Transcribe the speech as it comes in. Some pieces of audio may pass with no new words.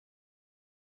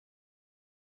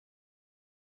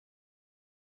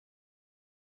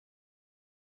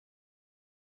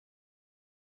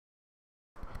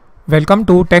Welcome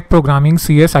to Tech Programming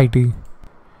CSIT.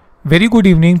 Very good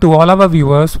evening to all our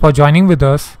viewers for joining with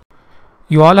us.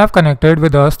 You all have connected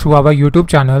with us through our YouTube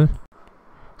channel.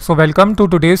 So welcome to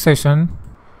today's session.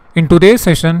 In today's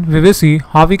session, we will see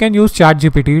how we can use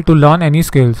ChatGPT to learn any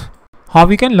skills, how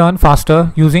we can learn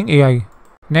faster using AI.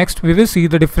 Next, we will see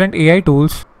the different AI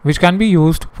tools which can be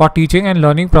used for teaching and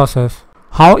learning process,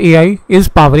 how AI is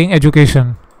powering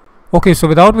education. Okay, so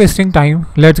without wasting time,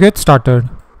 let's get started.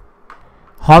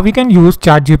 How we can use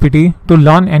ChatGPT to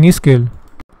learn any skill.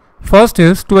 First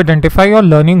is to identify your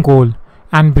learning goal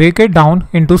and break it down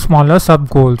into smaller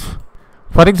sub-goals.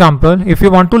 For example, if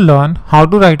you want to learn how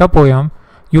to write a poem,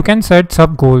 you can set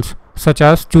sub-goals such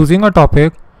as choosing a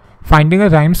topic, finding a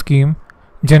rhyme scheme,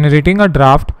 generating a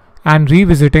draft, and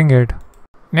revisiting it.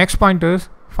 Next point is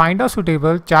find a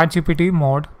suitable ChatGPT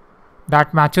mode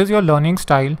that matches your learning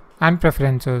style and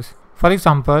preferences. For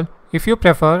example, if you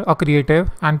prefer a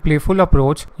creative and playful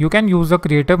approach, you can use the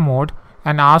creative mode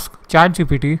and ask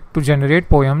ChatGPT to generate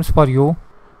poems for you.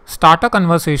 Start a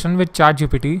conversation with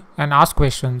ChatGPT and ask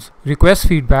questions, request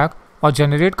feedback, or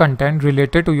generate content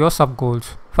related to your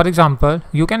sub-goals. For example,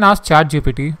 you can ask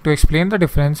ChatGPT to explain the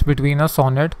difference between a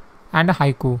sonnet and a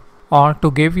haiku, or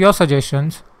to give your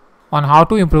suggestions on how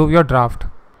to improve your draft.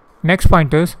 Next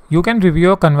point is you can review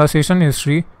your conversation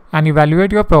history and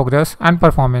evaluate your progress and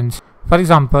performance. For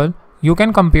example, you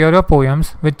can compare your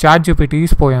poems with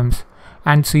ChatGPT's poems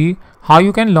and see how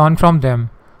you can learn from them,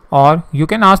 or you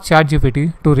can ask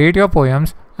ChatGPT to rate your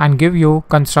poems and give you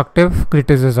constructive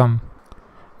criticism.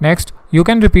 Next, you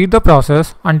can repeat the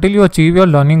process until you achieve your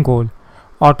learning goal,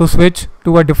 or to switch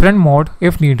to a different mode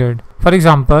if needed. For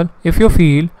example, if you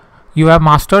feel you have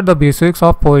mastered the basics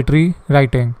of poetry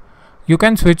writing, you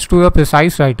can switch to a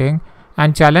precise writing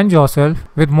and challenge yourself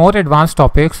with more advanced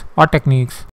topics or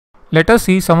techniques. Let us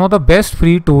see some of the best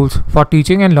free tools for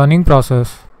teaching and learning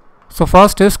process. So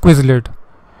first is Quizlet,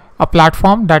 a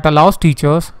platform that allows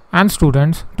teachers and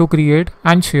students to create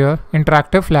and share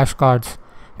interactive flashcards,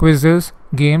 quizzes,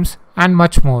 games, and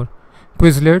much more.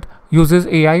 Quizlet uses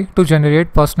AI to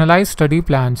generate personalized study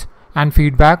plans and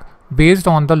feedback based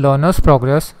on the learner's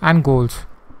progress and goals.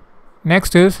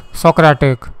 Next is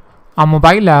Socratic, a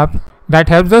mobile app that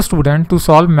helps the student to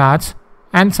solve maths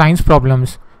and science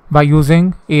problems by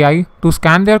using AI to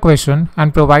scan their question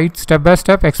and provide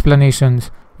step-by-step explanations,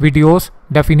 videos,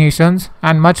 definitions,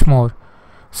 and much more.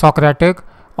 Socratic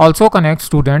also connects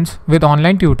students with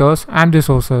online tutors and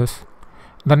resources.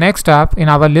 The next app in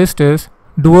our list is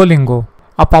Duolingo,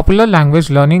 a popular language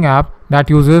learning app that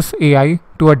uses AI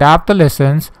to adapt the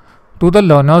lessons to the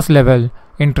learner's level,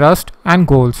 interest, and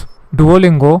goals.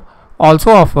 Duolingo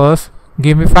also offers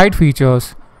gamified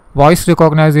features, voice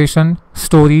recognition,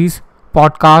 stories,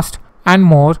 podcast, and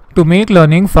more to make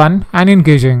learning fun and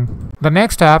engaging. The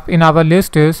next app in our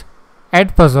list is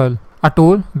Edpuzzle, a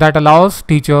tool that allows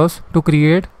teachers to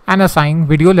create and assign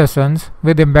video lessons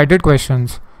with embedded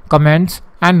questions, comments,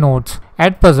 and notes.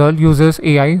 Edpuzzle uses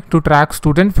AI to track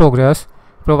student progress,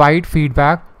 provide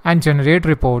feedback, and generate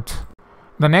reports.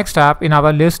 The next app in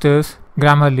our list is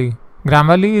Grammarly.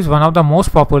 Grammarly is one of the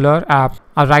most popular apps,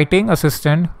 a writing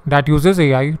assistant that uses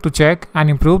AI to check and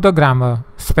improve the grammar,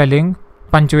 spelling,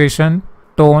 punctuation,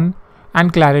 tone,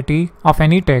 and clarity of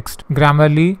any text.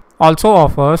 Grammarly also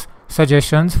offers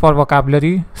suggestions for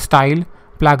vocabulary, style,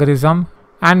 plagiarism,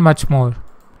 and much more.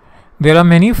 There are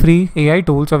many free AI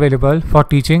tools available for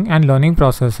teaching and learning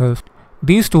processes.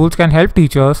 These tools can help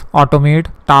teachers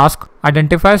automate tasks,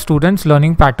 identify students'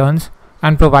 learning patterns,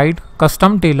 and provide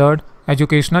custom-tailored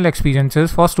educational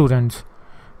experiences for students.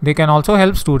 They can also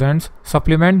help students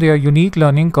supplement their unique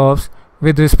learning curves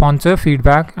with responsive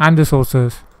feedback and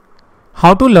resources.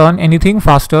 How to learn anything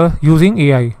faster using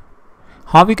AI.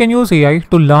 How we can use AI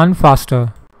to learn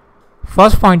faster.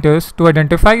 First point is to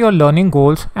identify your learning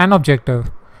goals and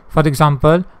objective. For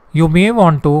example, you may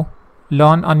want to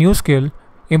learn a new skill,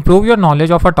 improve your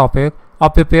knowledge of a topic, or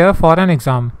prepare for an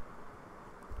exam.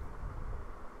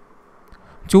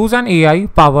 Choose an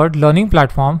AI-powered learning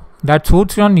platform that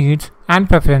suits your needs and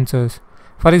preferences.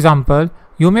 For example,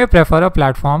 you may prefer a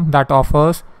platform that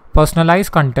offers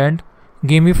personalized content,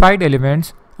 gamified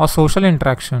elements, or social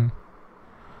interaction.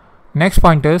 Next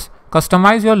point is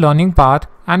customize your learning path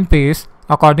and pace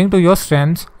according to your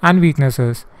strengths and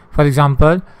weaknesses. For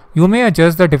example, you may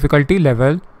adjust the difficulty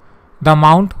level, the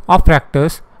amount of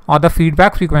practice, or the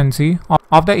feedback frequency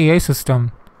of the AI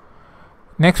system.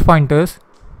 Next point is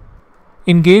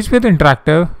engage with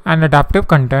interactive and adaptive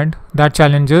content that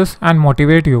challenges and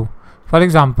motivate you. For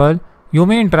example, you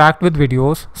may interact with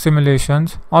videos,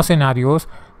 simulations, or scenarios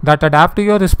that adapt to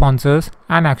your responses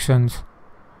and actions.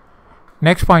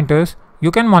 Next point is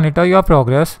You can monitor your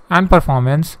progress and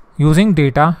performance using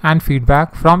data and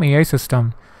feedback from AI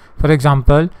system. For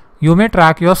example, you may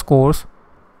track your scores,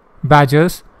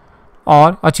 badges,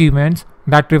 or achievements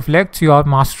that reflects your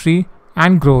mastery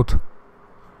and growth.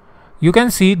 You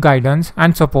can seek guidance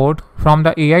and support from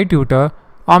the AI tutor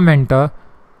or mentor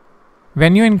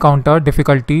when you encounter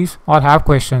difficulties or have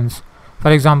questions.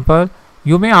 For example,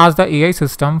 you may ask the AI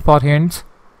system for hints,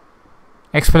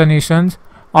 explanations,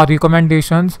 or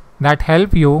recommendations that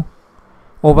help you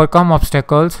overcome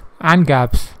obstacles and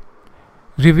gaps.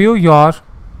 Review your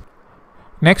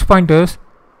next point is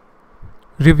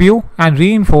review and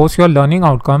reinforce your learning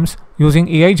outcomes using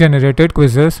AI generated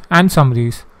quizzes and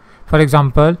summaries. For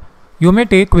example, you may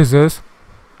take quizzes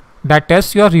that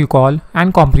test your recall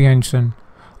and comprehension,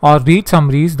 or read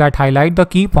summaries that highlight the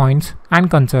key points and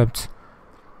concepts.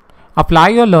 Apply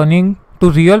your learning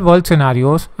to real-world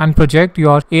scenarios and project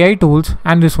your AI tools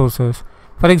and resources.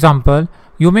 For example,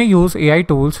 you may use AI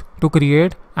tools to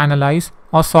create, analyze,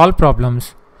 or solve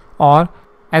problems, or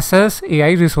assess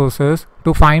AI resources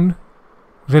to find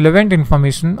relevant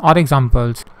information or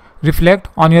examples. Reflect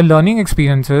on your learning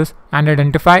experiences and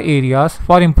identify areas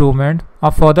for improvement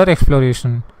or further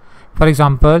exploration. For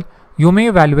example, you may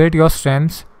evaluate your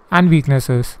strengths and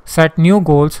weaknesses, set new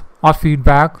goals or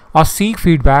seek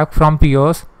feedback from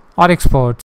peers or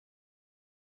experts.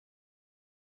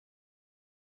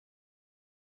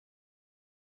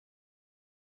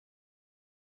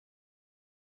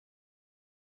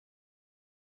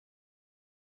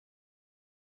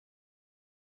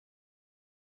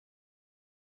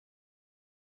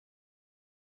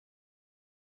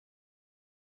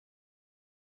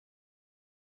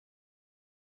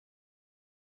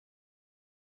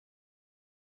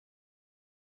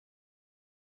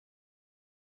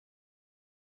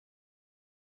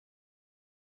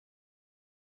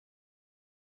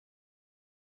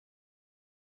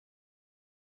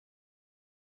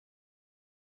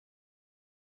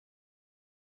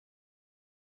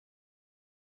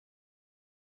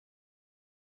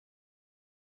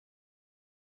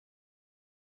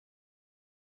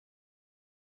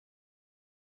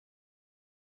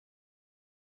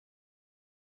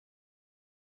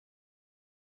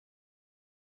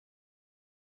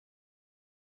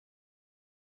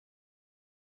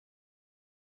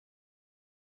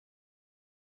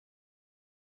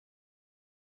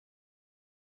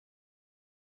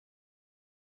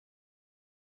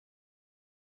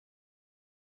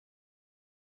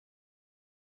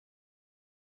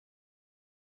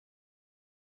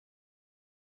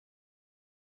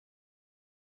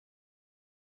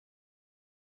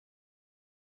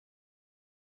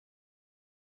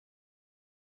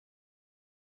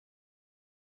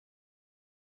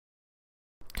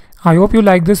 I hope you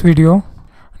like this video.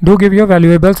 Do give your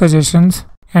valuable suggestions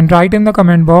and write in the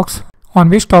comment box on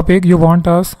which topic you want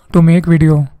us to make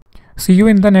video. See you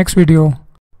in the next video.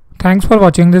 Thanks for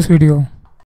watching this video.